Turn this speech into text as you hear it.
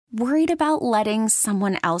Worried about letting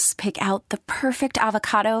someone else pick out the perfect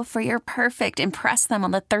avocado for your perfect impress them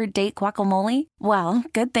on the third date guacamole? Well,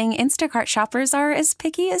 good thing Instacart shoppers are as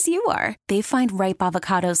picky as you are. They find ripe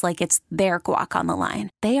avocados like it's their guac on the line.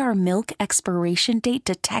 They are milk expiration date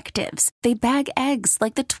detectives. They bag eggs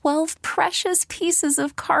like the 12 precious pieces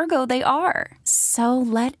of cargo they are. So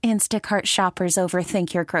let Instacart shoppers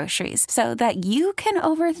overthink your groceries so that you can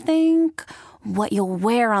overthink what you'll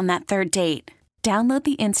wear on that third date. Download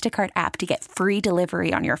the Instacart app to get free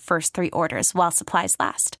delivery on your first 3 orders while supplies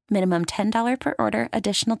last. Minimum $10 per order.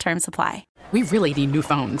 Additional terms apply. We really need new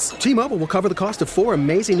phones. T-Mobile will cover the cost of 4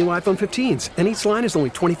 amazing new iPhone 15s, and each line is only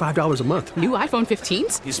 $25 a month. New iPhone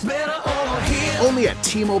 15s? It's better over here. Only at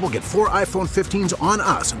T-Mobile, get 4 iPhone 15s on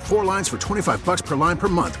us and 4 lines for $25 per line per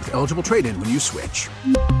month with eligible trade-in when you switch.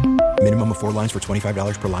 Minimum of 4 lines for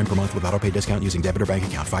 $25 per line per month with autopay discount using debit or bank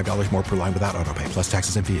account. $5 more per line without autopay, plus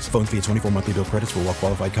taxes and fees. Phone fee at 24 monthly bill credits for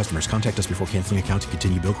well-qualified customers. Contact us before canceling account to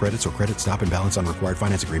continue bill credits or credit stop and balance on required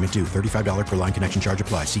finance agreement due. $35 per line connection charge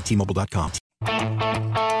applies. See T-Mobile.com.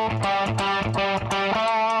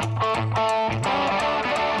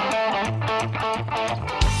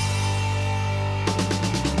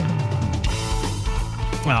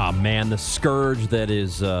 Oh, man, the scourge that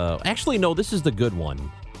is... actually, no, this is the good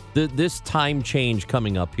one. This time change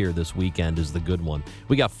coming up here this weekend is the good one.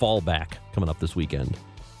 We got fallback coming up this weekend,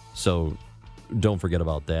 so don't forget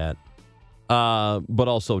about that. But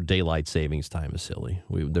also, daylight savings time is silly.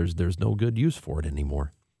 There's no good use for it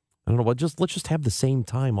anymore. I don't know what. Let's just have the same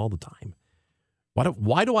time all the time.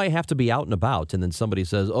 Why do I have to be out and about and then somebody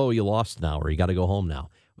says, "Oh, you lost now," or "You got to go home now"?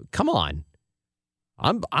 Come on.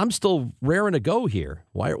 I'm still raring to go here.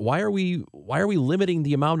 Why are we limiting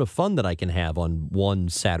the amount of fun that I can have on one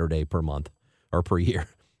Saturday per month or per year?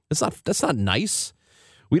 That's not nice.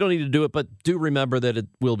 We don't need to do it, but do remember that it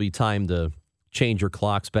will be time to change your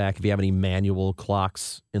clocks back. If you have any manual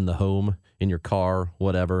clocks in the home, in your car,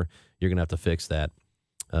 whatever, you're gonna have to fix that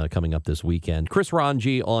coming up this weekend. Chris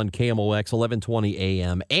Ranji on KMOX 1120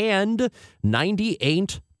 AM and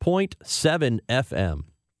 98.7 FM.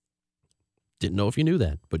 Didn't know if you knew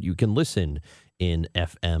that, but you can listen in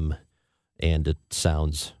FM, and it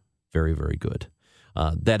sounds very, very good.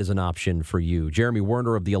 That is an option for you. Jeremy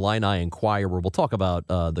Werner of the Illini Inquirer will talk about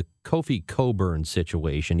the Kofi Cockburn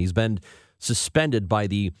situation. He's been suspended by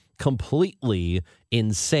the completely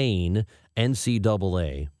insane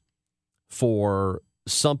NCAA for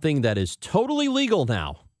something that is totally legal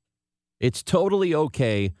now. It's totally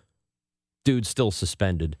okay. Dude's still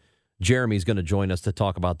suspended. Jeremy's going to join us to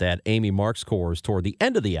talk about that. Amy Marxkors, toward the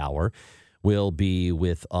end of the hour, will be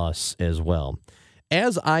with us as well.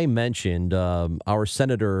 As I mentioned, our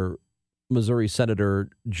Senator, Missouri Senator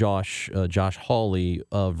Josh Hawley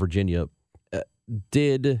of Virginia,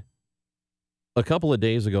 did a couple of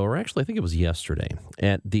days ago, or actually I think it was yesterday,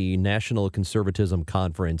 at the National Conservatism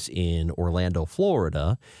Conference in Orlando,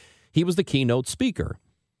 Florida. He was the keynote speaker.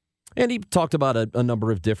 And he talked about a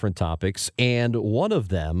number of different topics, and one of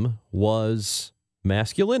them was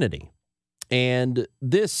masculinity. And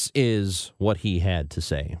this is what he had to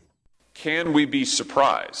say. Can we be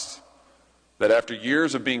surprised that after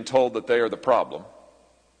years of being told that they are the problem,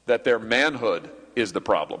 that their manhood is the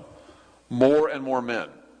problem, more and more men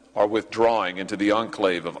are withdrawing into the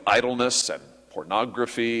enclave of idleness and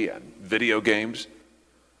pornography and video games?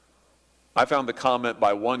 I found the comment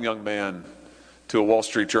by one young man to a Wall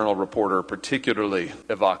Street Journal reporter particularly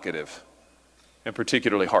evocative and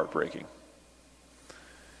particularly heartbreaking.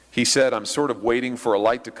 He said, "I'm sort of waiting for a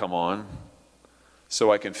light to come on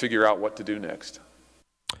so I can figure out what to do next."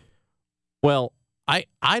 Well, I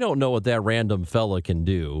don't know what that random fella can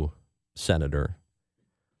do, Senator,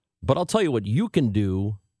 but I'll tell you what you can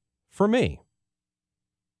do for me.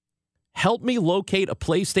 Help me locate a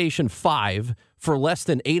PlayStation 5 for less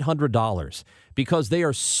than $800 because they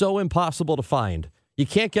are so impossible to find. You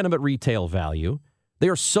can't get them at retail value. They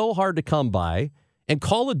are so hard to come by. And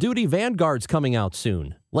Call of Duty Vanguard's coming out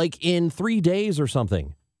soon, like in 3 days or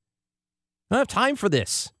something. I don't have time for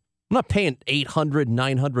this. I'm not paying $800,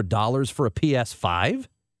 $900 for a PS5.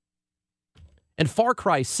 And Far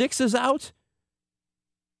Cry 6 is out.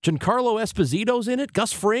 Giancarlo Esposito's in it.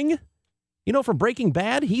 Gus Fring, you know, from Breaking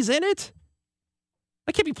Bad, he's in it.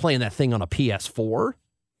 I can't be playing that thing on a PS4.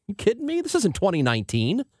 You kidding me? This isn't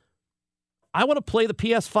 2019. I want to play the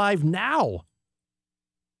PS5 now.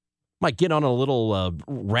 Might get on a little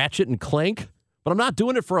Ratchet and Clank, but I'm not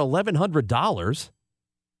doing it for $1,100.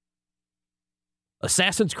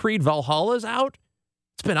 Assassin's Creed Valhalla's out.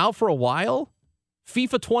 It's been out for a while.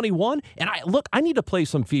 FIFA 21. And I need to play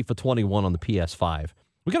some FIFA 21 on the PS5.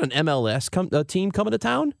 We got an MLS team coming to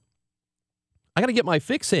town. I got to get my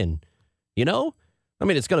fix in, you know? I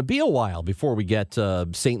mean, it's going to be a while before we get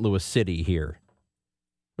St. Louis City here.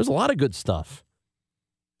 There's a lot of good stuff.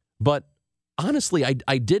 But honestly,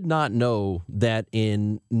 I did not know that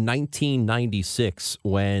in 1996,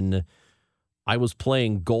 when I was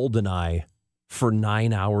playing GoldenEye for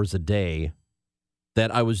 9 hours a day, that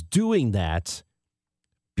I was doing that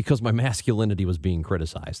because my masculinity was being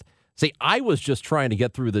criticized. See, I was just trying to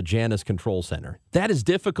get through the Janus Control Center. That is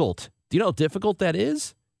difficult. Do you know how difficult that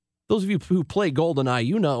is? Those of you who play GoldenEye,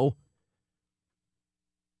 you know.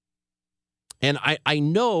 And I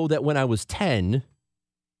know that when I was 10,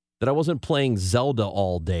 that I wasn't playing Zelda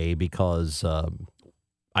all day because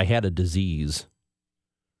I had a disease.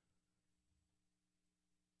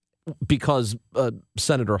 Because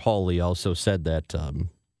Senator Hawley also said that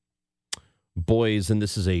boys, and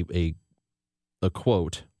this is a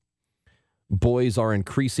quote, boys are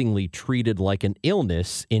increasingly treated like an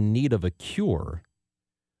illness in need of a cure.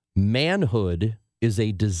 Manhood is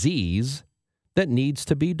a disease that needs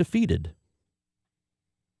to be defeated.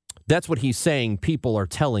 That's what he's saying people are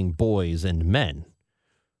telling boys and men,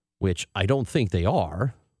 which I don't think they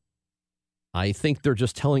are. I think they're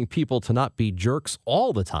just telling people to not be jerks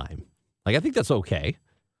all the time. Like, I think that's okay.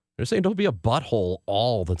 They're saying don't be a butthole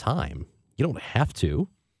all the time. You don't have to.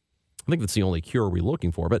 I think that's the only cure we're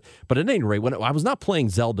looking for. But at any rate, when I was not playing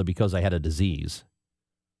Zelda because I had a disease,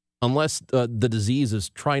 unless the disease is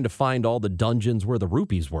trying to find all the dungeons where the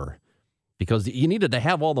rupees were, because you needed to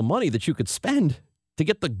have all the money that you could spend to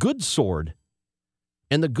get the good sword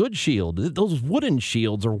and the good shield. Those wooden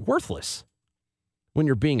shields are worthless when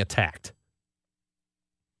you're being attacked.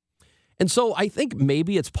 And so I think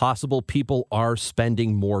maybe it's possible people are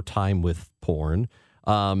spending more time with porn.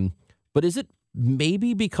 But is it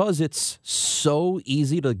maybe because it's so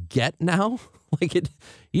easy to get now? Like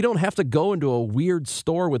you don't have to go into a weird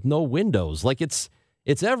store with no windows. Like it's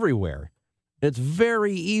everywhere. It's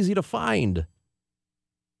very easy to find.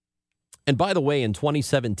 And by the way, in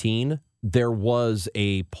 2017, there was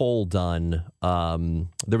a poll done.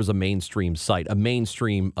 There was a mainstream site, a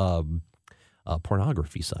mainstream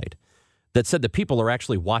pornography site, that said that people are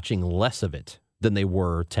actually watching less of it than they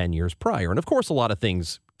were 10 years prior. And of course, a lot of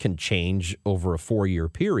things can change over a 4-year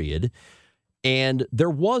period. And there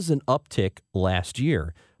was an uptick last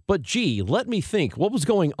year. But gee, let me think, what was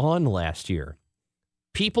going on last year?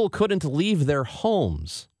 People couldn't leave their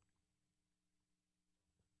homes.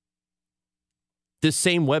 This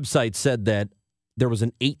same website said that there was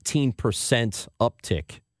an 18%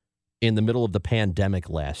 uptick in the middle of the pandemic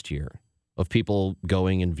last year of people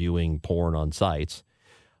going and viewing porn on sites.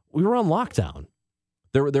 We were on lockdown.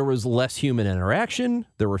 There was less human interaction.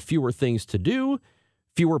 There were fewer things to do,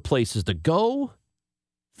 fewer places to go,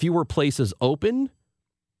 fewer places open.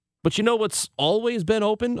 But you know what's always been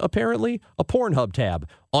open, apparently? A Pornhub tab.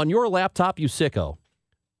 On your laptop, you sicko.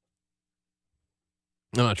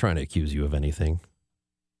 I'm not trying to accuse you of anything.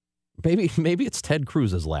 Maybe it's Ted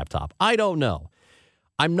Cruz's laptop. I don't know.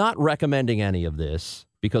 I'm not recommending any of this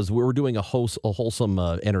because we're doing a wholesome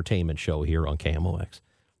entertainment show here on KMOX.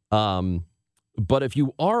 But if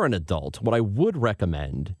you are an adult, what I would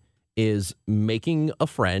recommend is making a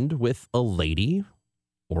friend with a lady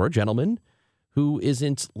or a gentleman who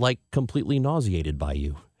isn't like completely nauseated by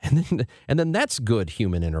you. And then that's good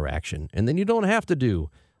human interaction. And then you don't have to do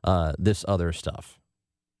this other stuff.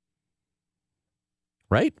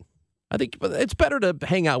 Right? I think it's better to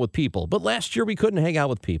hang out with people. But last year we couldn't hang out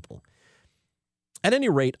with people. At any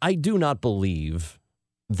rate, I do not believe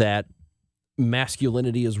that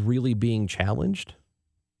masculinity is really being challenged.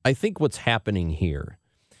 I think what's happening here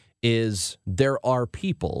is there are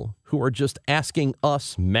people who are just asking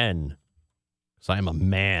us men, because I'm a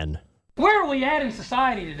man. Where are we at in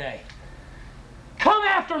society today? Come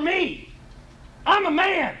after me. I'm a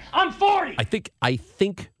man. I'm 40. I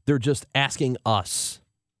think they're just asking us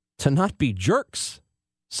to not be jerks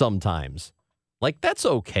sometimes. Like, that's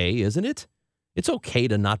okay, isn't it? It's okay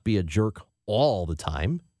to not be a jerk all the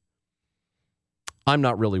time. I'm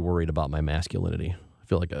not really worried about my masculinity. I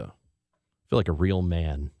feel like a real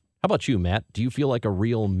man. How about you, Matt? Do you feel like a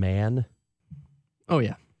real man? Oh,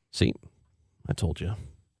 yeah. See, I told you.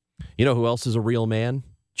 You know who else is a real man?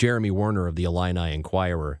 Jeremy Werner of the Illini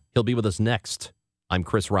Inquirer. He'll be with us next. I'm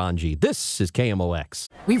Chris Ranji. This is KMOX.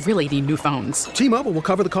 We really need new phones. T-Mobile will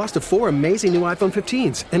cover the cost of 4 amazing new iPhone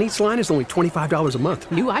 15s, and each line is only $25 a month.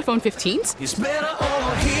 New iPhone 15s? It's better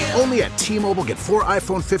over here. Only at T-Mobile, get 4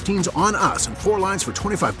 iPhone 15s on us and 4 lines for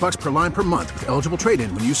 $25 per line per month with eligible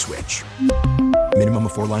trade-in when you switch. Minimum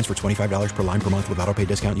of 4 lines for $25 per line per month with autopay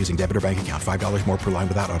discount using debit or bank account. $5 more per line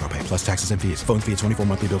without autopay, plus taxes and fees. Phone fee at 24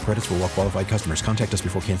 monthly bill credits for well-qualified customers. Contact us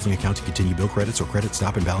before canceling account to continue bill credits or credit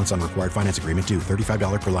stop and balance on required finance agreement due.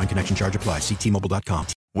 $35 per line connection charge applies. See T-Mobile.com.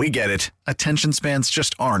 We get it. Attention spans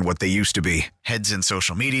just aren't what they used to be. Heads in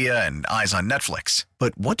social media and eyes on Netflix.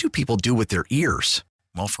 But what do people do with their ears?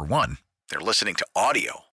 Well, for one, they're listening to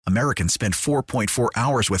audio. Americans spend 4.4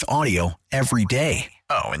 hours with audio every day.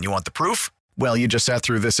 Oh, and you want the proof? Well, you just sat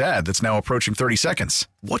through this ad that's now approaching 30 seconds.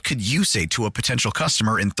 What could you say to a potential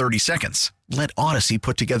customer in 30 seconds? Let Odyssey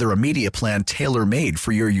put together a media plan tailor-made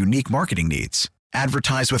for your unique marketing needs.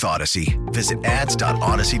 Advertise with Odyssey. Visit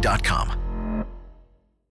ads.odyssey.com.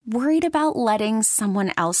 Worried about letting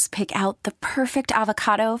someone else pick out the perfect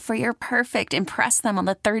avocado for your perfect impress them on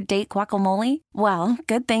the third date guacamole? Well,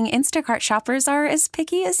 good thing Instacart shoppers are as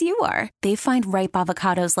picky as you are. They find ripe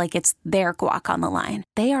avocados like it's their guac on the line.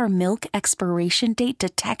 They are milk expiration date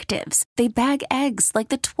detectives. They bag eggs like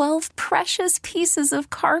the 12 precious pieces of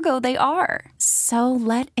cargo they are. So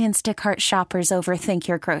let Instacart shoppers overthink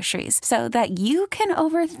your groceries so that you can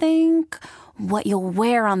overthink what you'll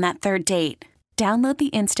wear on that third date. Download the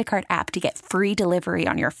Instacart app to get free delivery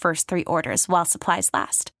on your first 3 orders while supplies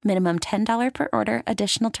last. Minimum $10 per order.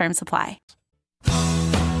 Additional terms apply.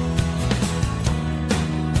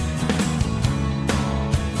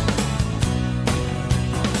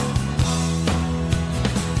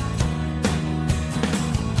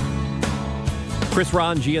 Chris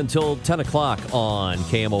Ranji until 10 o'clock on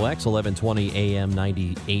KMOX, 1120 AM,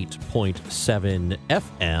 98.7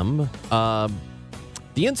 FM.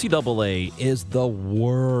 The NCAA is the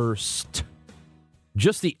worst.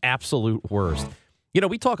 Just the absolute worst. You know,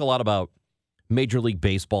 we talk a lot about Major League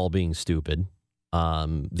Baseball being stupid,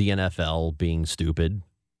 the NFL being stupid.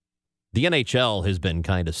 The NHL has been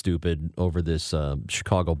kind of stupid over this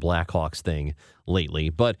Chicago Blackhawks thing lately.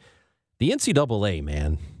 But the NCAA,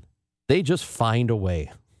 man, they just find a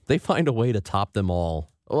way. They find a way to top them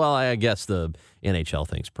all. Well, I guess the NHL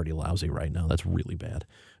thing's pretty lousy right now. That's really bad.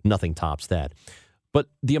 Nothing tops that. But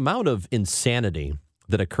the amount of insanity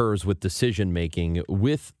that occurs with decision-making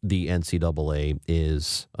with the NCAA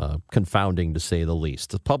is confounding, to say the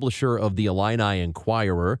least. The publisher of the Illini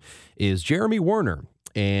Inquirer is Jeremy Werner,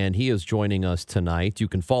 and he is joining us tonight. You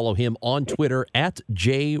can follow him on Twitter at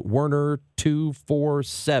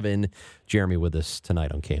jwerner247. Jeremy with us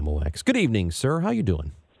tonight on KMOX. Good evening, sir. How you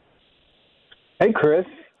doing? Hey, Chris.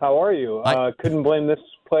 How are you? Couldn't blame this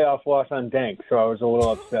playoff loss on Dank, so I was a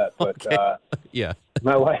little upset. But yeah,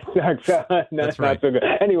 my wife sucks. That's right. Not so good.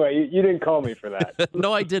 Anyway, you didn't call me for that.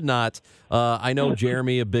 No, I did not. I know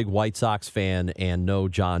Jeremy, a big White Sox fan, and no,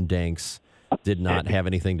 John Danks did not have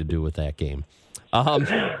anything to do with that game.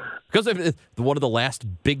 Because of one of the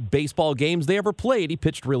last big baseball games they ever played, he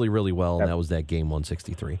pitched really, really well, and that was that game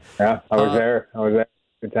 163. Yeah, I was there.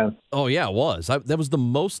 Good time. Oh, yeah, it was. That was the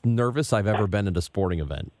most nervous I've ever been at a sporting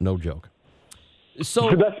event. No joke.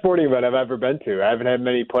 So the best sporting event I've ever been to. I haven't had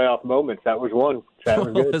many playoff moments. That was one. That was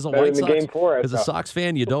good. As a White Sox, game 4, as a Sox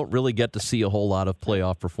fan, you don't really get to see a whole lot of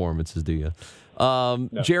playoff performances, do you? No.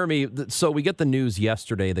 Jeremy, so we get the news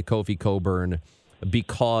yesterday that Kofi Cockburn,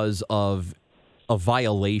 because of a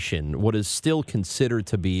violation, what is still considered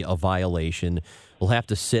to be a violation, will have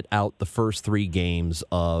to sit out the first 3 games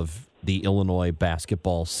of the Illinois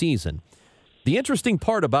basketball season. The interesting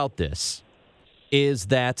part about this is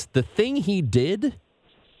that the thing he did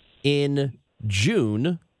in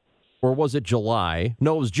June, or was it July?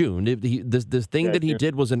 No, it was June. The thing that he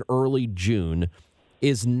did was in early June,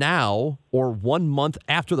 is now, or 1 month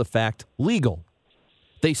after the fact, legal.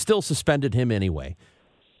 They still suspended him anyway.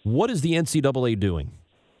 What is the NCAA doing?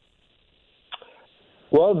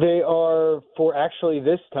 Well, they are,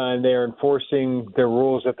 this time, they are enforcing the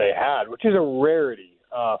rules that they had, which is a rarity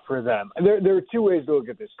for them. There are 2 ways to look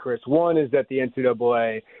at this, Chris. One is that the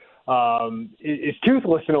NCAA is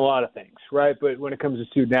toothless in a lot of things, right? But when it comes to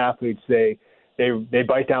student athletes, they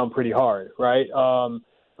bite down pretty hard, right?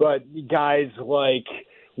 But guys like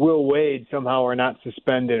Will Wade somehow are not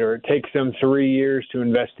suspended, or it takes them 3 years to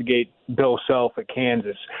investigate Bill Self at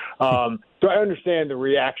Kansas. So I understand the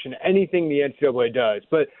reaction to anything the NCAA does,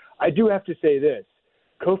 but I do have to say this.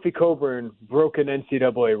 Kofi Cockburn broke an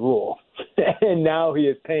NCAA rule, and now he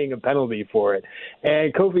is paying a penalty for it.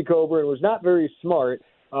 And Kofi Cockburn was not very smart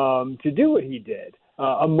to do what he did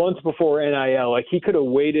a month before NIL. Like, he could have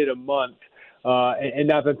waited a month and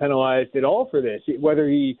not been penalized at all for this. Whether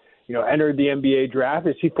he entered the NBA draft,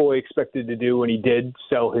 as he fully expected to do when he did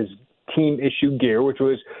sell his team-issued gear, which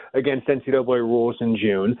was against NCAA rules in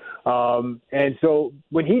June. And so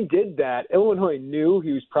when he did that, Illinois knew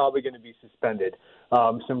he was probably going to be suspended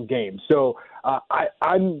some games. So I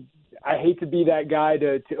hate to be that guy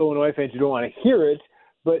to Illinois fans who don't want to hear it,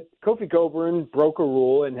 but Kofi Cockburn broke a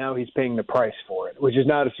rule, and now he's paying the price for it, which is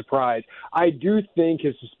not a surprise. I do think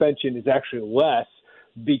his suspension is actually less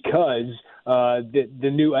because the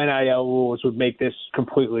new NIL rules would make this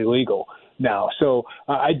completely legal now. So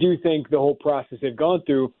I do think the whole process they've gone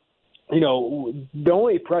through, the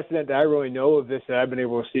only precedent that I really know of this that I've been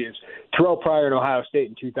able to see is Terrell Pryor in Ohio State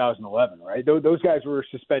in 2011, right? Those guys were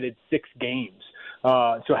suspended 6 games.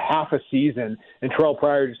 So half a season, and Terrell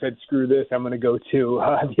Pryor just said, screw this, I'm going to go to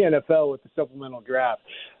the NFL with the supplemental draft.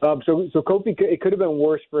 So Kofi, it could have been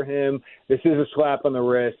worse for him. This is a slap on the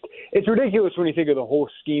wrist. It's ridiculous when you think of the whole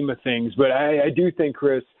scheme of things, but I do think,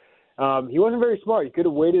 Chris, he wasn't very smart. He could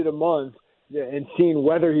have waited a month and seen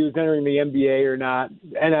whether he was entering the NBA or not.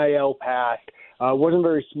 NIL passed. Wasn't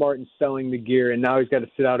very smart in selling the gear, and now he's got to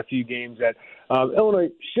sit out a few games that Illinois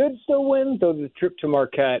should still win, though the trip to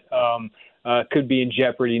Marquette could be in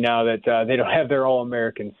jeopardy now that they don't have their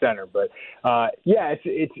All-American center. But,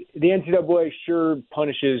 it's the NCAA sure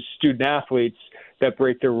punishes student-athletes that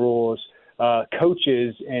break their rules.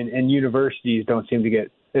 Coaches and universities don't seem to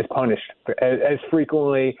get as punished as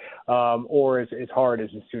frequently or as hard as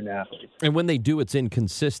the student-athletes. And when they do, it's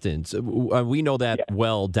inconsistent. We know that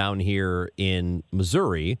well down here in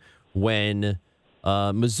Missouri when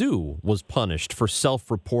Mizzou was punished for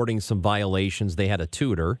self-reporting some violations. They had a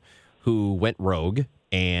tutor who went rogue,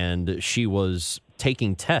 and she was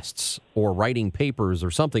taking tests or writing papers or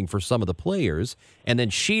something for some of the players, and then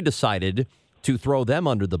she decided to throw them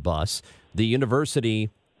under the bus. The university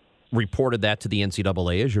reported that to the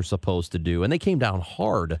NCAA, as you're supposed to do, and they came down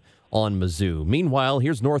hard on Mizzou. Meanwhile,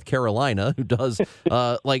 here's North Carolina, who does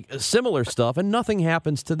similar stuff, and nothing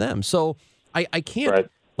happens to them. So I can't... Right.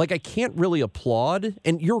 I can't really applaud,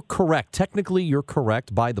 and you're correct. Technically, you're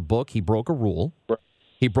correct by the book. He broke a rule. Right.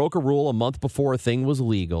 He broke a rule a month before a thing was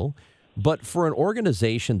legal. But for an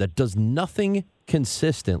organization that does nothing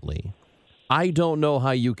consistently, I don't know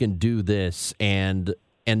how you can do this and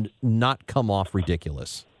not come off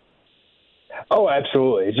ridiculous. Oh,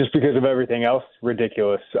 absolutely. It's just because of everything else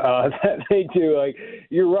ridiculous that they do.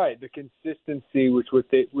 You're right. The consistency with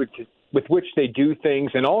which they do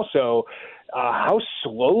things, and also how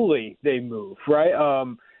slowly they move, right?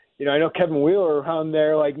 I know Kevin Wheeler around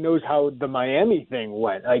there knows how the Miami thing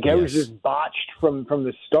went. It was just botched from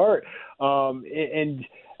the start. And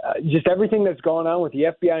just everything that's gone on with the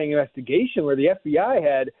FBI investigation, where the FBI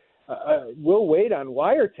had Will Wade on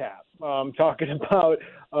wiretap, talking about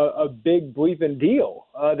a big bleeping deal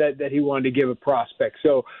that he wanted to give a prospect.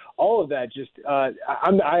 So all of that just I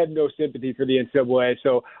have no sympathy for the NCAA,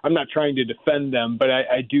 so I'm not trying to defend them, but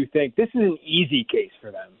I do think this is an easy case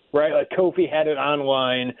for them, right? Kofi had it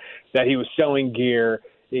online that he was selling gear.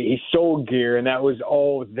 He sold gear, and that was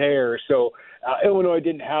all there. So Illinois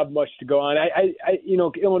didn't have much to go on.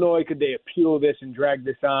 Illinois, could they appeal this and drag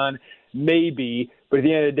this on? Maybe, but at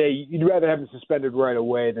the end of the day, you'd rather have them suspended right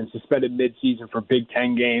away than suspended midseason for Big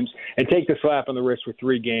Ten games and take the slap on the wrist for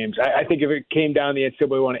 3 games. I think if it came down the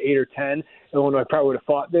NCAA won 8 or 10, Illinois probably would have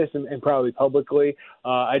fought this and probably publicly.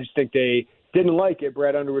 I just think they didn't like it.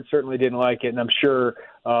 Brad Underwood certainly didn't like it, and I'm sure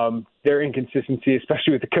their inconsistency,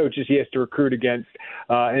 especially with the coaches he has to recruit against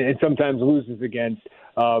and sometimes loses against,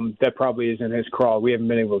 that probably isn't his crawl. We haven't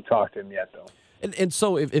been able to talk to him yet, though. And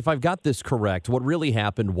so if I've got this correct, what really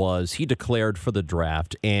happened was he declared for the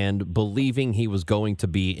draft, and believing he was going to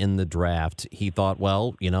be in the draft, he thought,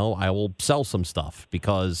 well, I will sell some stuff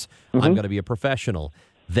because I'm going to be a professional.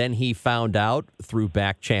 Then he found out through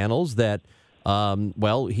back channels that,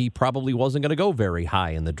 he probably wasn't going to go very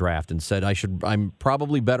high in the draft, and said, I'm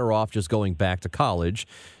probably better off just going back to college.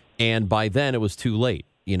 And by then it was too late.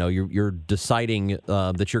 You're deciding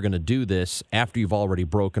that you're going to do this after you've already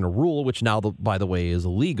broken a rule, which now, by the way, is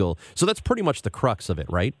illegal. So that's pretty much the crux of it,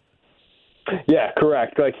 right? Yeah,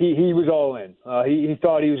 correct. He was all in. He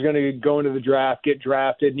thought he was going to go into the draft, get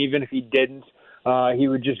drafted, and even if he didn't, he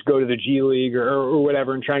would just go to the G League or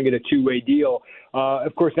whatever and try and get a 2-way deal.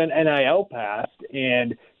 Of course, then NIL passed,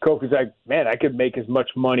 and Coke was like, man, I could make as much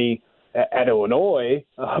money at Illinois,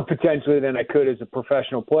 potentially, than I could as a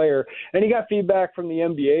professional player. And he got feedback from the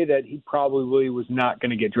NBA that he probably was not going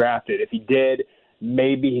to get drafted. If he did,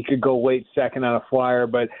 maybe he could go late second on a flyer,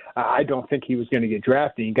 but I don't think he was going to get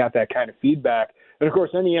drafted. He got that kind of feedback. And, of course,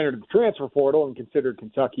 then he entered the transfer portal and considered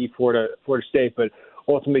Kentucky, Florida State, but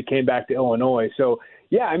ultimately came back to Illinois. So,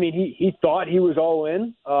 he thought he was all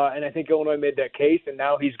in, and I think Illinois made that case, and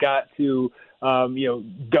now he's got to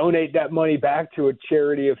donate that money back to a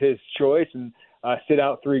charity of his choice and sit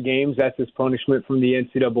out 3 games. That's his punishment from the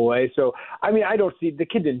NCAA. So, I mean, I don't see – the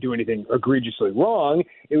kid didn't do anything egregiously wrong.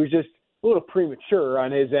 It was just a little premature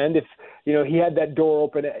on his end. If, he had that door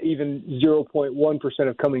open at even 0.1%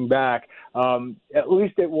 of coming back, at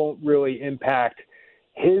least it won't really impact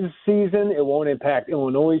his season. It won't impact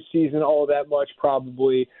Illinois' season all that much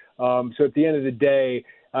probably. So at the end of the day,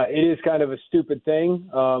 it is kind of a stupid thing.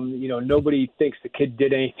 Nobody thinks the kid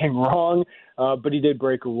did anything wrong, but he did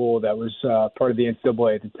break a rule that was part of the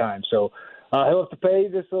NCAA at the time. So he'll have to pay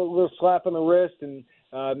this little slap on the wrist, and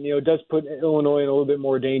it does put Illinois in a little bit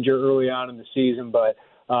more danger early on in the season. But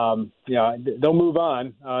they'll move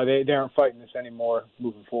on. They aren't fighting this anymore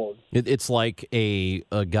moving forward. It's like a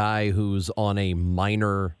guy who's on a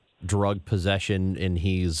minor drug possession and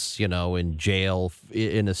he's in jail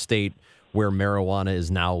in a state where marijuana is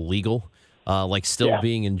now legal,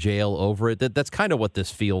 being in jail over it. That's kind of what this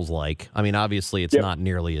feels like. I mean, obviously it's not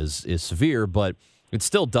nearly as severe, but it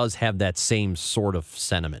still does have that same sort of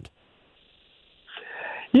sentiment.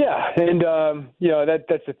 Yeah, and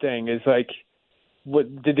that's the thing is like,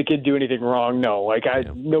 what did the kid do anything wrong? No,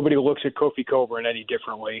 nobody looks at Kofi Coburn any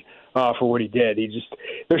differently for what he did.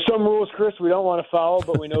 There's some rules, Chris, we don't want to follow,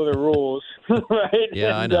 but we know they're rules, right?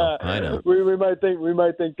 Yeah, and, I know. We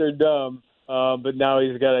might think they're dumb, but now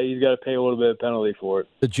he's got to pay a little bit of penalty for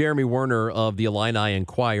it. Jeremy Werner of the Illini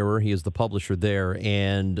Inquirer, he is the publisher there,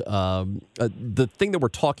 and the thing that we're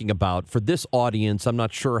talking about for this audience, I'm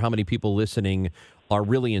not sure how many people listening are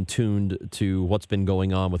really in tune to what's been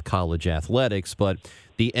going on with college athletics, but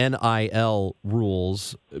the NIL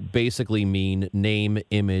rules basically mean name,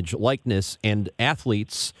 image, likeness, and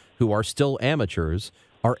athletes who are still amateurs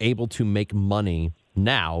are able to make money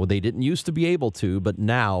now. They didn't used to be able to, but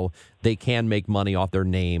now they can make money off their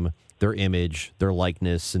name, their image, their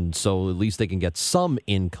likeness, and so at least they can get some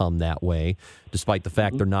income that way, despite the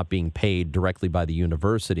fact they're not being paid directly by the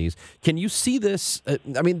universities. Can you see this?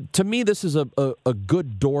 I mean, to me, this is a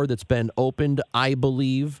good door that's been opened. I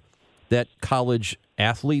believe that college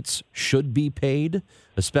athletes should be paid,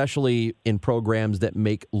 especially in programs that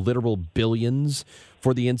make literal billions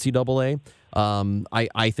for the NCAA.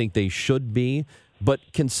 I think they should be, but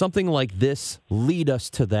can something like this lead us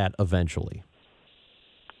to that eventually?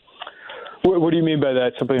 What do you mean by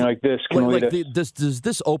that? Something like this can lead us? Does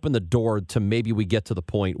this open the door to maybe we get to the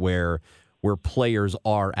point where players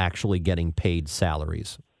are actually getting paid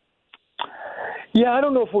salaries? Yeah, I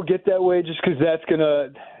don't know if we'll get that way just because that's going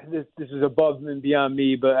to – this is above and beyond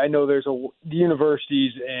me, but I know there's the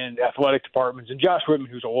universities and athletic departments, and Josh Whitman,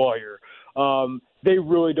 who's a lawyer, they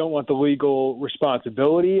really don't want the legal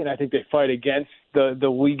responsibility, and I think they fight against the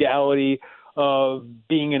legality of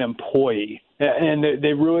being an employee. And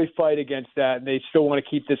they really fight against that. And they still want to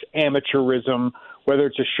keep this amateurism, whether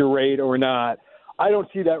it's a charade or not. I don't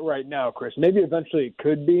see that right now, Chris. Maybe eventually it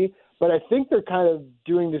could be, but I think they're kind of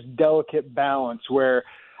doing this delicate balance where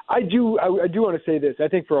I do want to say this. I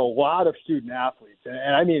think for a lot of student athletes,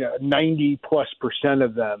 and I mean 90+%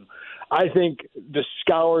 of them, I think the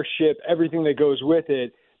scholarship, everything that goes with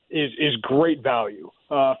it, is great value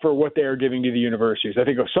for what they are giving to the universities. I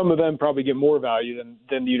think some of them probably get more value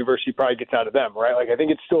than the university probably gets out of them, right? I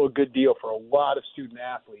think it's still a good deal for a lot of student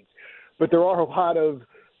athletes. But there are a lot of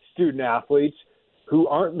student athletes who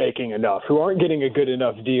aren't making enough, who aren't getting a good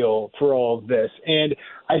enough deal for all of this. And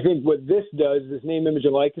I think what this does, this name, image,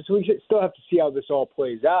 and likeness, we still have to see how this all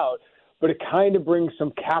plays out, but it kind of brings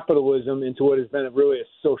some capitalism into what has been really a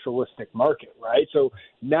socialistic market, right? So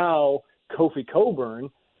now Kofi Coburn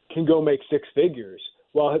can go make 6 figures,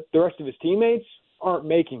 while the rest of his teammates aren't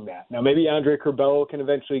making that. Now, maybe Andre Curbelo can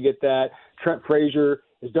eventually get that. Trent Frazier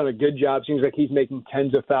has done a good job. Seems like he's making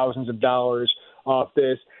tens of thousands of dollars off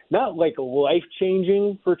this. Not like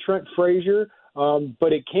life-changing for Trent Frazier,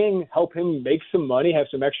 but it can help him make some money, have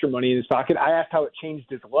some extra money in his pocket. I asked how it changed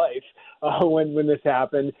his life when this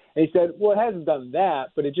happened, and he said, well, it hasn't done that,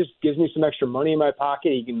 but it just gives me some extra money in my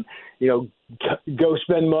pocket. He can, go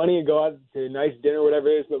spend money and go out to a nice dinner, whatever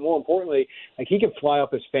it is. But more importantly, he can fly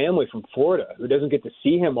up his family from Florida, who doesn't get to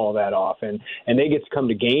see him all that often, and they get to come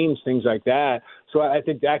to games, things like that. So I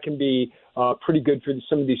think that can be pretty good for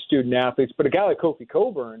some of these student athletes. But a guy like Kofi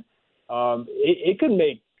Coburn, it could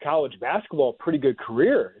make college basketball a pretty good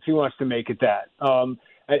career if he wants to make it that.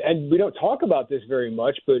 And we don't talk about this very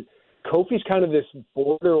much, but Kofi's kind of this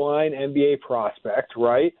borderline NBA prospect,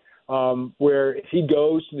 right? Where if he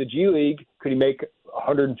goes to the G League, could he make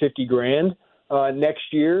 $150,000 next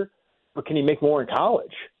year? But can he make more in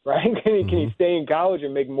college, right? Can he stay in college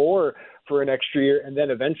and make more for an extra year and then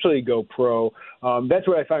eventually go pro? That's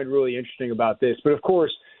what I find really interesting about this. But of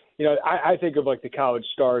course, I think of like the college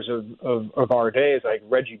stars of our days, like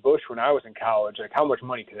Reggie Bush when I was in college. Like, how much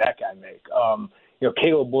money could that guy make?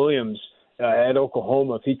 Caleb Williams at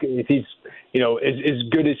Oklahoma, if he's as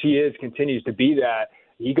good as he is, continues to be that,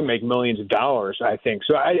 he can make millions of dollars, I think.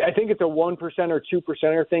 So I think it's a 1% or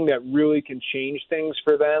 2% thing that really can change things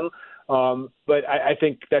for them. But I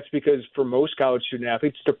think that's because for most college student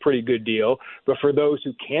athletes, it's a pretty good deal. But for those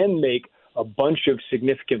who can make a bunch of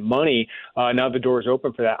significant money, now the door is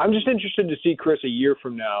open for that. I'm just interested to see, Chris, a year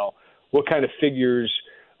from now, what kind of figures,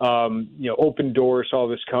 Open Doors, all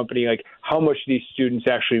this company, like how much these students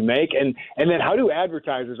actually make. And then how do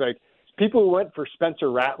advertisers, like people who went for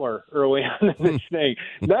Spencer Rattler early on in this thing,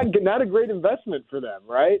 not a great investment for them,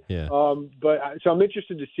 right? Yeah. So I'm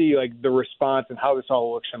interested to see like the response and how this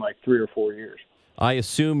all looks in like 3 or 4 years. I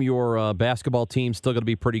assume your basketball team's still going to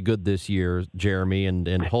be pretty good this year, Jeremy,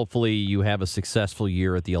 and hopefully you have a successful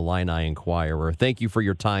year at the Illini Inquirer. Thank you for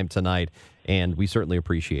your time tonight, and we certainly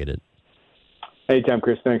appreciate it. Anytime,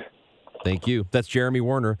 Chris. Thanks. Thank you. That's Jeremy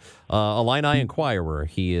Werner, Illini Inquirer.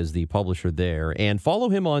 He is the publisher there. And follow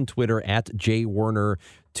him on Twitter at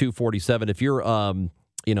jwerner247. If you're an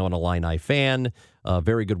Illini fan, a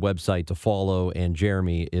very good website to follow, and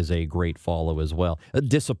Jeremy is a great follow as well. A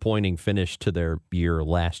disappointing finish to their year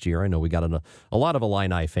last year. I know we got a lot of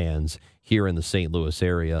Illini fans here in the St. Louis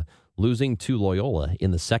area, losing to Loyola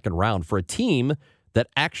in the second round for a team that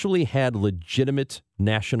actually had legitimate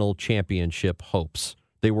national championship hopes.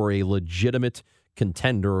 They were a legitimate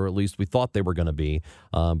contender, or at least we thought they were going to be,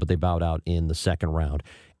 but they bowed out in the second round.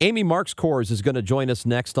 Amy Marks-Kors is going to join us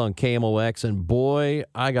next on KMOX, and boy,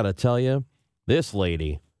 I got to tell you, this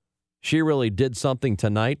lady, she really did something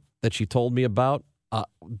tonight that she told me about.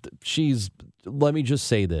 Let me just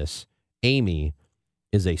say this, Amy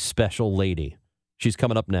is a special lady. She's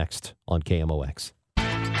coming up next on KMOX.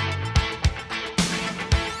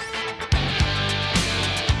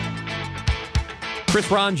 Chris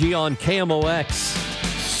Ranji on KMOX,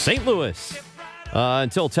 St. Louis,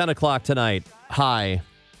 until 10 o'clock tonight. Hi.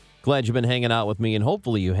 Glad you've been hanging out with me, and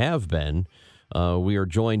hopefully you have been. We are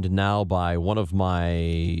joined now by one of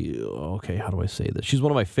my, how do I say this? She's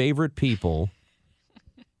one of my favorite people,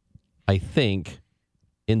 I think,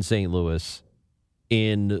 in St. Louis,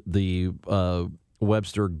 in the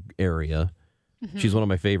Webster area. Mm-hmm. She's one of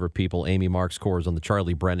my favorite people, Amy Marks-Kors, on the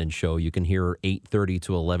Charlie Brennan Show. You can hear her 8:30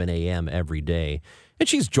 to 11 a.m. every day. And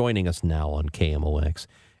she's joining us now on KMOX.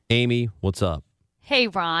 Amy, what's up? Hey,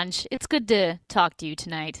 Ranj. It's good to talk to you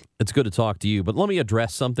tonight. It's good to talk to you. But let me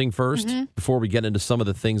address something first before we get into some of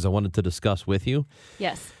the things I wanted to discuss with you.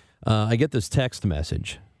 Yes. I get this text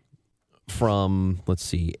message from,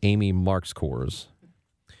 Amy Marks-Kors.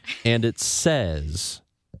 And it says,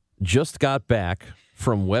 just got back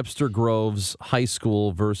from Webster Groves High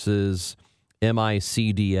School versus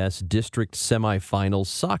MICDS District Semifinals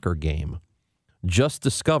soccer game. Just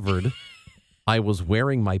discovered I was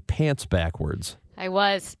wearing my pants backwards. I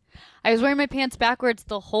was wearing my pants backwards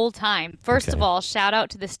the whole time. First of all, shout out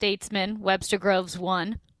to the Statesmen. Webster Groves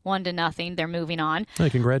won 1-0. They're moving on. Hey,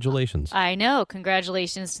 congratulations. I know.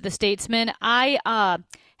 Congratulations to the Statesmen. I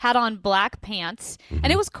had on black pants,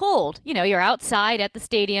 and it was cold. You're outside at the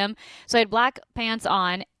stadium, so I had black pants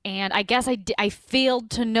on, and I guess I failed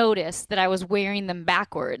to notice that I was wearing them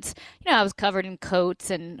backwards. I was covered in coats,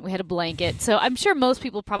 and we had a blanket, so I'm sure most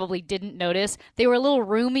people probably didn't notice. They were a little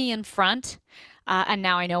roomy in front, and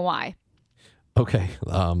now I know why. Okay.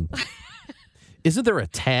 Isn't there a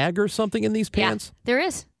tag or something in these pants? Yeah, there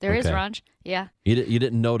is. There is, Ranj. Yeah. You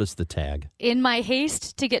didn't notice the tag? In my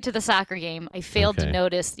haste to get to the soccer game, I failed to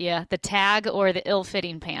notice, the tag or the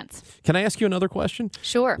ill-fitting pants. Can I ask you another question?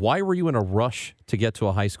 Sure. Why were you in a rush to get to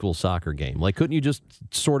a high school soccer game? Like, couldn't you just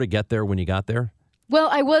sort of get there when you got there? Well,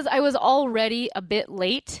 I was already a bit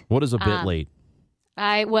late. What is a bit late?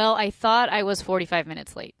 I thought I was 45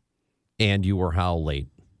 minutes late. And you were how late?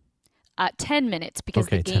 10 minutes because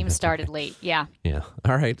the game started late. Yeah. Yeah.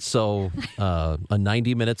 All right. So a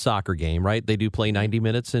 90-minute soccer game, right? They do play 90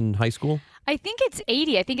 minutes in high school? I think it's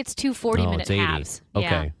 80. I think it's 2 40-minute halves. Okay.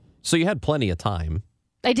 Yeah. So you had plenty of time.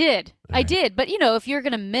 I did. I did. But, if you're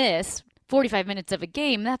going to miss 45 minutes of a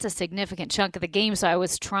game, that's a significant chunk of the game. So I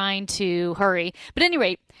was trying to hurry. But at any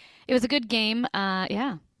rate, it was a good game.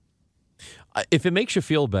 Yeah. If it makes you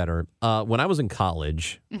feel better, when I was in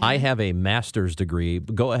college, I have a master's degree.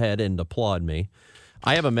 Go ahead and applaud me.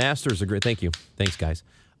 I have a master's degree. Thank you. Thanks, guys.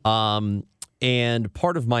 And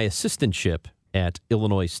part of my assistantship at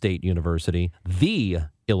Illinois State University, the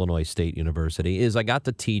Illinois State University, is I got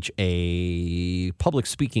to teach a public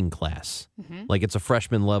speaking class. Like it's a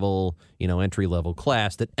freshman level, entry level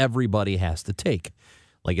class that everybody has to take.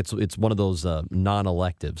 Like it's one of those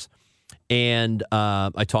non-electives. And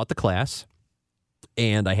I taught the class,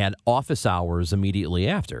 and I had office hours immediately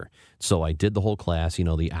after. So I did the whole class,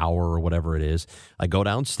 the hour or whatever it is. I go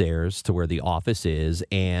downstairs to where the office is,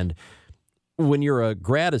 and when you're a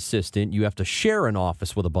grad assistant, you have to share an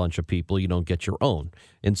office with a bunch of people. You don't get your own.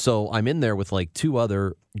 And so I'm in there with like 2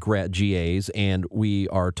 other grad GAs, and we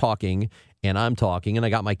are talking, and I'm talking, and I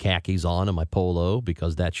got my khakis on and my polo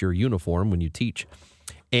because that's your uniform when you teach.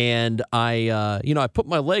 And I put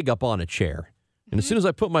my leg up on a chair. And as soon as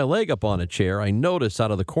I put my leg up on a chair, I noticed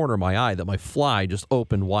out of the corner of my eye that my fly just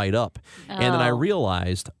opened wide up. Oh. And then I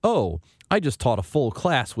realized, I just taught a full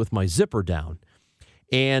class with my zipper down.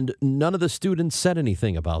 And none of the students said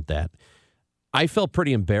anything about that. I felt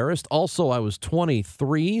pretty embarrassed. Also, I was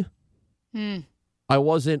 23. I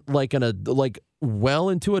wasn't well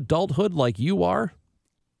into adulthood like you are,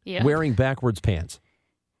 wearing backwards pants.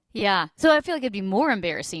 Yeah. So I feel like it'd be more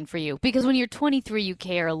embarrassing for you because when you're 23, you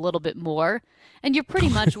care a little bit more, and you're pretty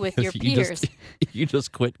much with your peers. You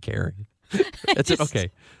just quit caring. That's it.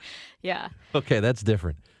 Okay. Yeah. Okay, that's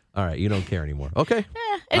different. All right, you don't care anymore. Okay.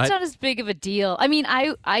 It's not as big of a deal. I mean,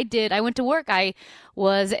 I went to work. I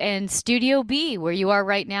was in Studio B, where you are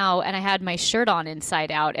right now, and I had my shirt on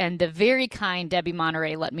inside out, and the very kind Debbie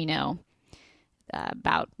Monterey let me know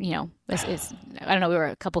about, this I don't know, we were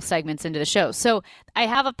a couple segments into the show. So I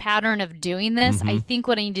have a pattern of doing this. Mm-hmm. I think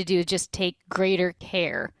what I need to do is just take greater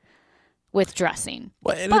care with dressing.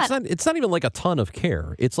 Well, and it's not even like a ton of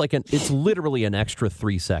care. It's literally an extra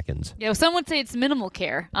 3 seconds. Some would say it's minimal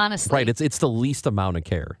care, honestly. Right. It's the least amount of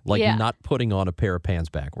care. Not putting on a pair of pants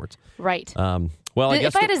backwards. Right. Well,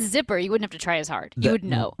 if I had a zipper, you wouldn't have to try as hard. You would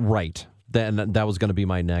know. Right. Then that was going to be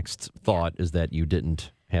my next thought, is that you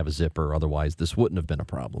didn't have a zipper. Otherwise, this wouldn't have been a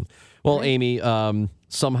problem. Well, right. Amy,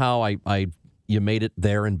 somehow you made it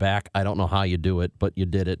there and back. I don't know how you do it, but you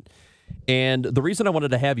did it. And the reason I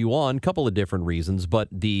wanted to have you on, a couple of different reasons, but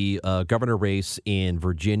the governor race in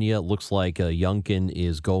Virginia looks like Youngkin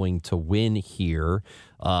is going to win here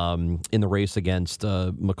in the race against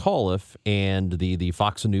McAuliffe. And the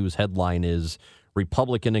Fox News headline is,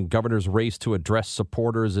 Republican in governor's race to address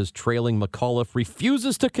supporters as trailing McAuliffe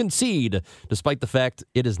refuses to concede, despite the fact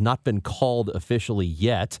it has not been called officially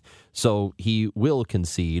yet. So he will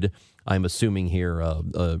concede, I'm assuming here,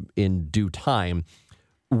 in due time.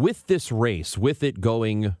 With this race, with it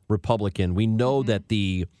going Republican, we know that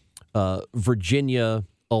the Virginia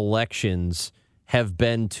elections have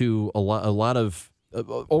been to a lot of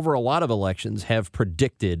elections have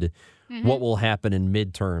predicted what will happen in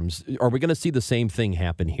midterms. Are we going to see the same thing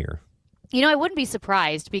happen here? I wouldn't be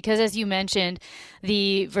surprised because, as you mentioned,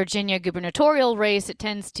 the Virginia gubernatorial race, it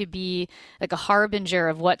tends to be like a harbinger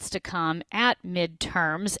of what's to come at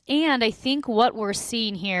midterms. And I think what we're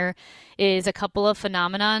seeing here is a couple of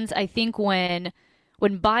phenomenons. I think when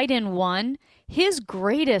Biden won, his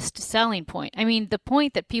greatest selling point, the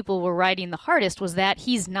point that people were writing the hardest, was that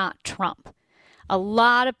he's not Trump. A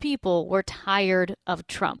lot of people were tired of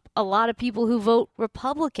Trump. A lot of people who vote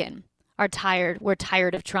Republican were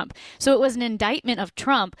tired of Trump. So it was an indictment of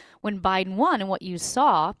Trump when Biden won, and what you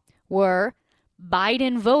saw were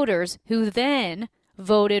Biden voters who then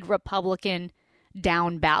voted Republican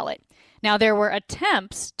down ballot. Now, there were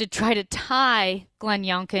attempts to try to tie Glenn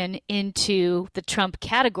Youngkin into the Trump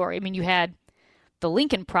category. You had the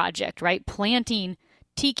Lincoln Project, right, planting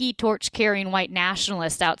tiki torch-carrying white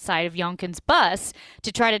nationalists outside of Youngkin's bus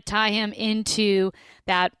to try to tie him into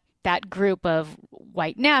that group of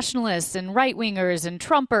white nationalists and right-wingers and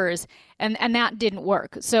Trumpers, and that didn't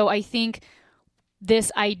work. So I think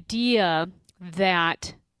this idea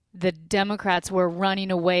that the Democrats were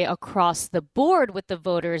running away across the board with the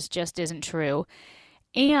voters just isn't true.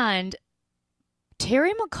 And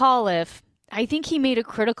Terry McAuliffe, I think he made a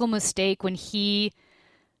critical mistake when he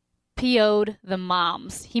PO'd the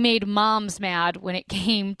moms. He made moms mad when it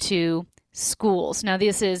came to schools. Now,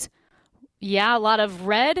 this is, a lot of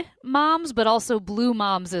red moms, but also blue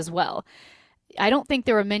moms as well. I don't think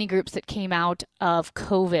there were many groups that came out of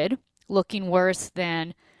COVID looking worse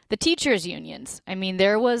than the teachers' unions.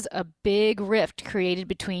 There was a big rift created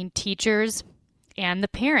between teachers and the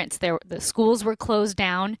parents. The schools were closed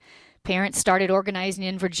down. Parents started organizing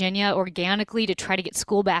in Virginia organically to try to get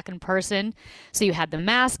school back in person. So you had the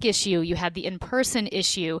mask issue, you had the in-person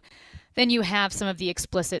issue, then you have some of the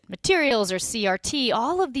explicit materials or CRT,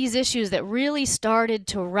 all of these issues that really started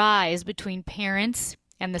to rise between parents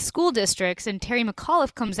and the school districts. And Terry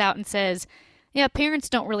McAuliffe comes out and says, parents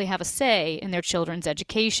don't really have a say in their children's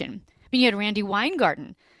education. You had Randy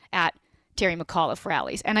Weingarten at Terry McAuliffe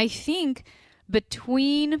rallies. And I think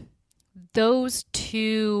between those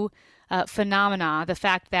two phenomena, the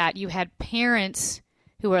fact that you had parents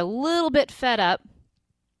who were a little bit fed up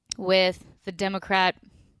with the Democrat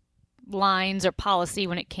lines or policy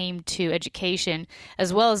when it came to education,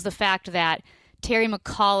 as well as the fact that Terry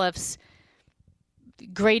McAuliffe's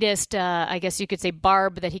greatest, I guess you could say,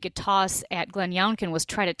 barb that he could toss at Glenn Youngkin was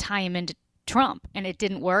try to tie him into Trump, and it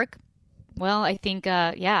didn't work. Well, I think,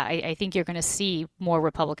 I think you're going to see more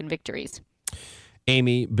Republican victories.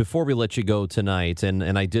 Amy, before we let you go tonight,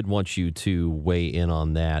 and I did want you to weigh in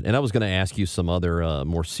on that, and I was going to ask you some other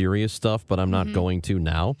more serious stuff, but I'm not going to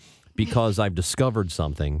now because I've discovered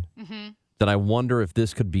something that I wonder if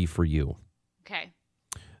this could be for you. Okay.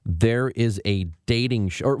 There is a dating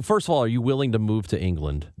show. Or first of all, are you willing to move to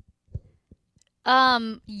England?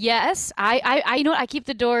 Yes. I know I keep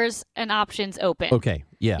the doors and options open. Okay.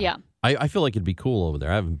 Yeah. Yeah. I feel like it'd be cool over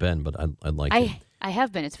there. I haven't been, but I'd like to. I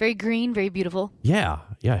have been. It's very green, very beautiful. Yeah.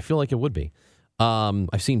 Yeah. I feel like it would be.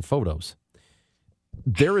 I've seen photos.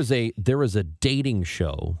 There is a dating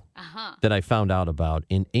show that I found out about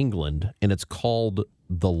in England, and it's called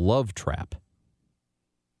The Love Trap.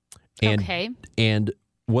 And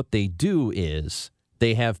what they do is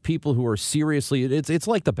they have people who are seriously, it's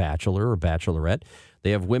like The Bachelor or Bachelorette.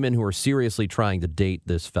 They have women who are seriously trying to date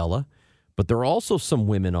this fella, but there are also some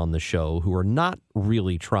women on the show who are not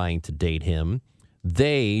really trying to date him.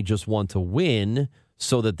 They just want to win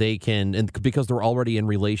so that they can, and because they're already in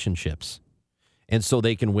relationships, and so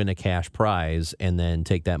they can win a cash prize and then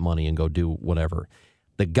take that money and go do whatever.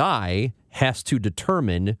 The guy has to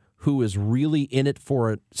determine who is really in it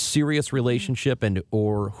for a serious relationship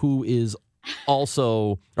or who is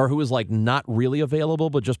also, or who is like not really available,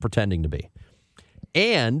 but just pretending to be.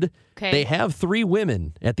 And they have 3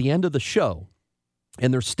 women at the end of the show,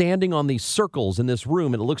 and they're standing on these circles in this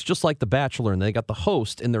room, and it looks just like The Bachelor, and they got the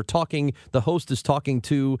host, and the host is talking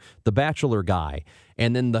to the Bachelor guy,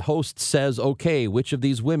 and then the host says, okay, which of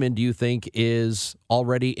these women do you think is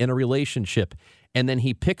already in a relationship? And then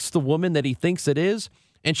he picks the woman that he thinks it is,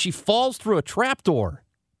 and she falls through a trapdoor.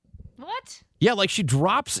 What? Yeah, like she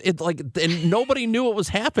drops it, and nobody knew what was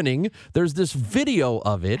happening. There's this video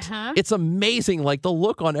of it. It's amazing. Like the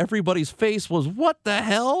look on everybody's face was, what the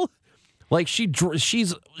hell? Like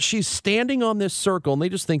she's standing on this circle, and they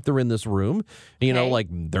just think they're in this room. You know, like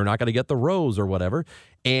they're not going to get the rose or whatever.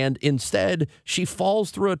 And instead, she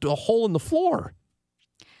falls through a hole in the floor.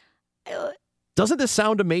 Doesn't this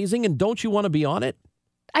sound amazing? And don't you want to be on it?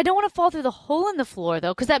 I don't want to fall through the hole in the floor,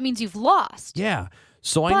 though, because that means you've lost. Yeah.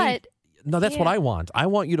 So that's what I want. I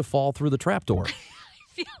want you to fall through the trapdoor.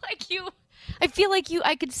 I feel like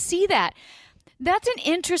I could see that. That's an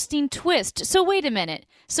interesting twist. So wait a minute.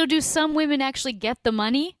 So do some women actually get the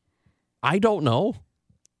money? I don't know.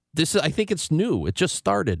 I think it's new. It just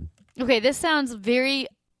started. Okay, this sounds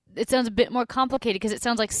it sounds a bit more complicated because it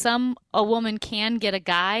sounds like a woman can get a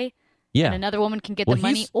guy. Yeah. And another woman can get the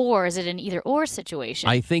money, or is it an either-or situation?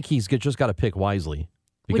 I think he's just got to pick wisely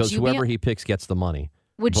because whoever he picks gets the money.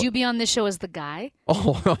 Would you be on this show as the guy?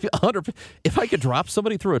 Oh, 100%. If I could drop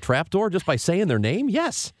somebody through a trapdoor just by saying their name,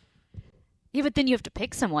 yes. Yeah, but then you have to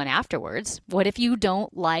pick someone afterwards. What if you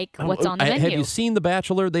don't like what's on the menu? Have you seen The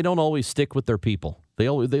Bachelor? They don't always stick with their people.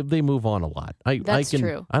 They move on a lot. That's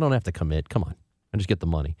true. I don't have to commit. Come on. I just get the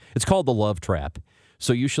money. It's called The Love Trap.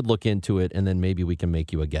 So you should look into it, and then maybe we can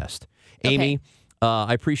make you a guest. Okay. Amy,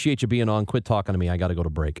 I appreciate you being on. Quit talking to me. I got to go to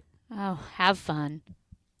break. Oh, have fun.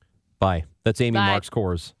 Bye. That's Amy Marks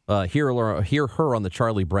Kors. Hear her on the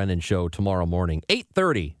Charlie Brennan Show tomorrow morning,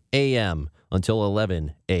 8:30 a.m. until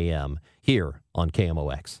 11 a.m. here on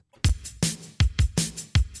KMOX.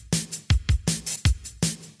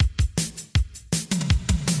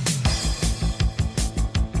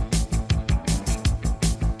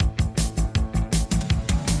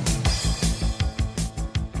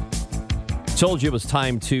 Told you it was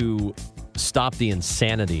time to stop the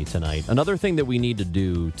insanity tonight. Another thing that we need to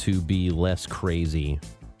do to be less crazy,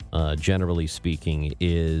 generally speaking,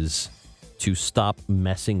 is to stop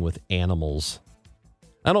messing with animals.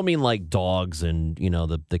 I don't mean like dogs and,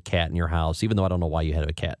 the cat in your house, even though I don't know why you had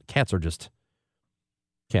a cat. Cats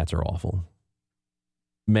are awful.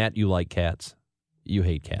 Matt, you like cats? You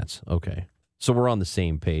hate cats. Okay. So we're on the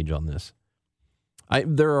same page on this.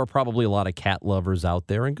 There are probably a lot of cat lovers out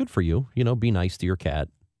there, and good for you. Be nice to your cat.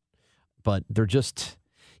 But they're just,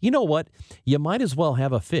 you know what? You might as well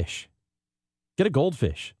have a fish. Get a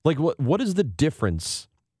goldfish. Like, what is the difference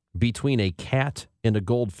between a cat and a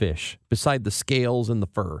goldfish beside the scales and the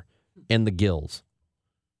fur and the gills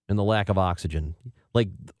and the lack of oxygen? Like,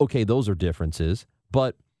 okay, those are differences.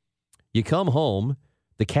 But you come home,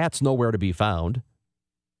 the cat's nowhere to be found.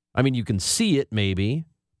 I mean, you can see it maybe,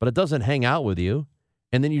 but it doesn't hang out with you.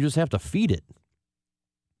 and then you just have to feed it.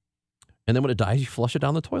 And then when it dies, you flush it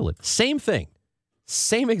down the toilet. Same thing.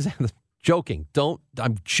 Same exact. Joking.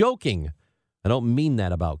 I'm joking. I don't mean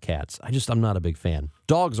that about cats. I'm not a big fan.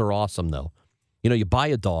 Dogs are awesome, though. You know, you buy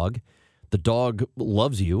a dog. The dog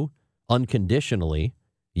loves you unconditionally.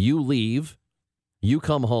 You leave. You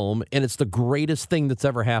come home, and it's the greatest thing that's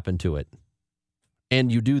ever happened to it.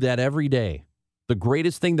 And you do that every day. The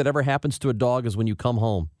greatest thing that ever happens to a dog is when you come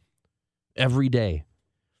home. Every day.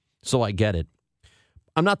 So I get it.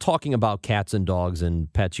 I'm not talking about cats and dogs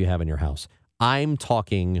and pets you have in your house. I'm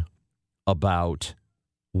talking about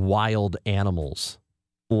wild animals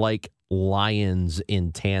like lions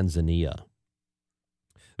in Tanzania.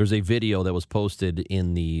 There's a video that was posted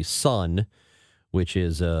in The Sun, which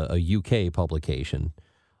is a UK publication,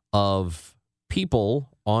 of people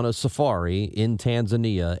on a safari in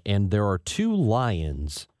Tanzania, and there are 2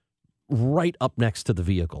 lions right up next to the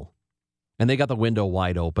vehicle. And they got the window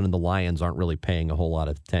wide open, and the lions aren't really paying a whole lot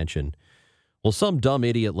of attention. Well, some dumb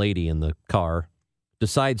idiot lady in the car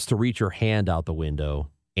decides to reach her hand out the window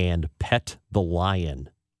and pet the lion.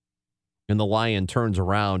 And the lion turns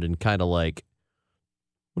around and kind of like,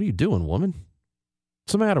 "What are you doing, woman?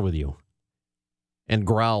 What's the matter with you?" And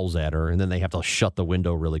growls at her, and then they have to shut the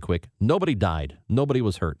window really quick. Nobody died. Nobody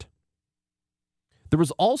was hurt. There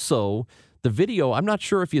was also the video, I'm not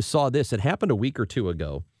sure if you saw this. It happened a week or 2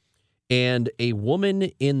 ago. And a woman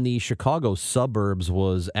in the Chicago suburbs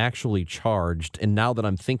was actually charged. And now that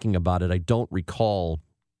I'm thinking about it, I don't recall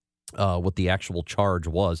what the actual charge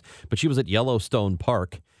was. But she was at Yellowstone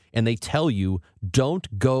Park, and they tell you,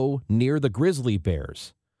 don't go near the grizzly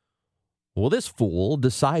bears. Well, this fool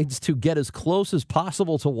decides to get as close as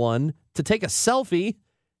possible to one to take a selfie,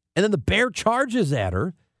 and then the bear charges at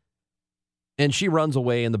her. And she runs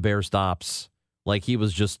away, and the bear stops like he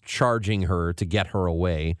was just charging her to get her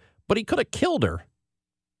away. But he could have killed her.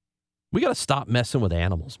 We got to stop messing with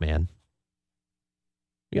animals, man.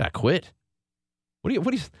 We got to quit.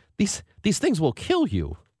 These things will kill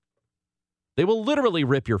you. They will literally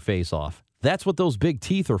rip your face off. That's what those big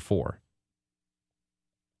teeth are for.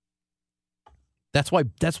 That's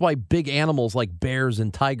why big animals like bears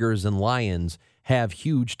and tigers and lions have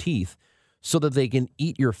huge teeth, so that they can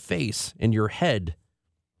eat your face and your head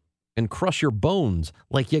and crush your bones.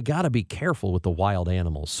 Like, you got to be careful with the wild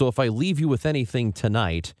animals. So if I leave you with anything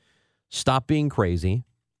tonight, stop being crazy.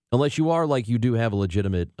 Unless you are like you do have a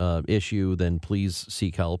legitimate issue, then please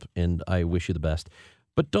seek help, and I wish you the best.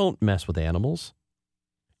 But don't mess with animals.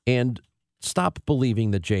 And stop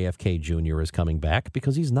believing that JFK Jr. is coming back,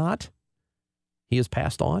 because he's not. He has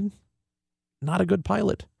passed on. Not a good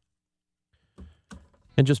pilot.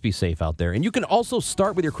 And just be safe out there. And you can also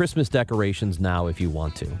start with your Christmas decorations now if you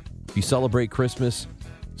want to. If you celebrate Christmas,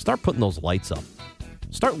 start putting those lights up.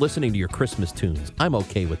 Start listening to your Christmas tunes. I'm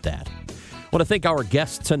okay with that. I want to thank our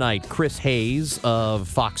guest tonight, Chris Hayes of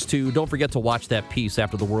Fox 2. Don't forget to watch that piece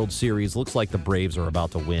after the World Series. Looks like the Braves are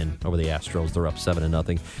about to win over the Astros. They're up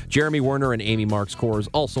 7-0. Jeremy Werner and Amy Marks Kors.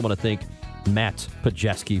 Also want to thank Matt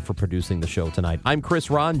Pajeski for producing the show tonight. I'm Chris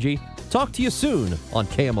Ranji. Talk to you soon on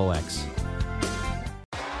KMOX.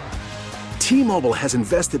 T-Mobile has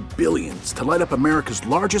invested billions to light up America's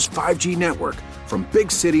largest 5G network, from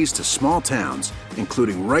big cities to small towns,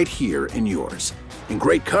 including right here in yours. And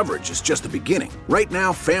great coverage is just the beginning. Right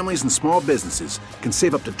now, families and small businesses can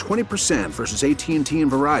save up to 20% versus AT&T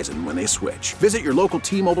and Verizon when they switch. Visit your local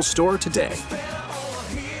T-Mobile store today.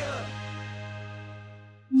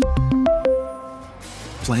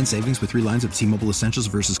 Plan savings with 3 lines of T-Mobile Essentials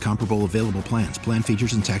versus comparable available plans. Plan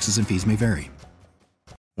features and taxes and fees may vary.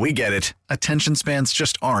 We get it. Attention spans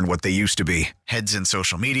just aren't what they used to be. Heads in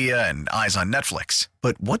social media and eyes on Netflix.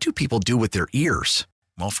 But what do people do with their ears?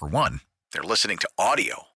 Well, for one, they're listening to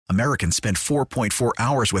audio. Americans spend 4.4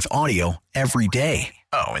 hours with audio every day.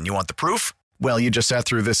 Oh, and you want the proof? Well, you just sat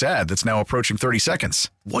through this ad that's now approaching 30 seconds.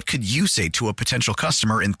 What could you say to a potential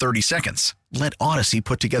customer in 30 seconds? Let Odyssey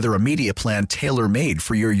put together a media plan tailor-made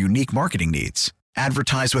for your unique marketing needs.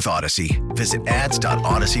 Advertise with Odyssey. Visit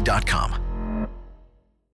ads.odyssey.com.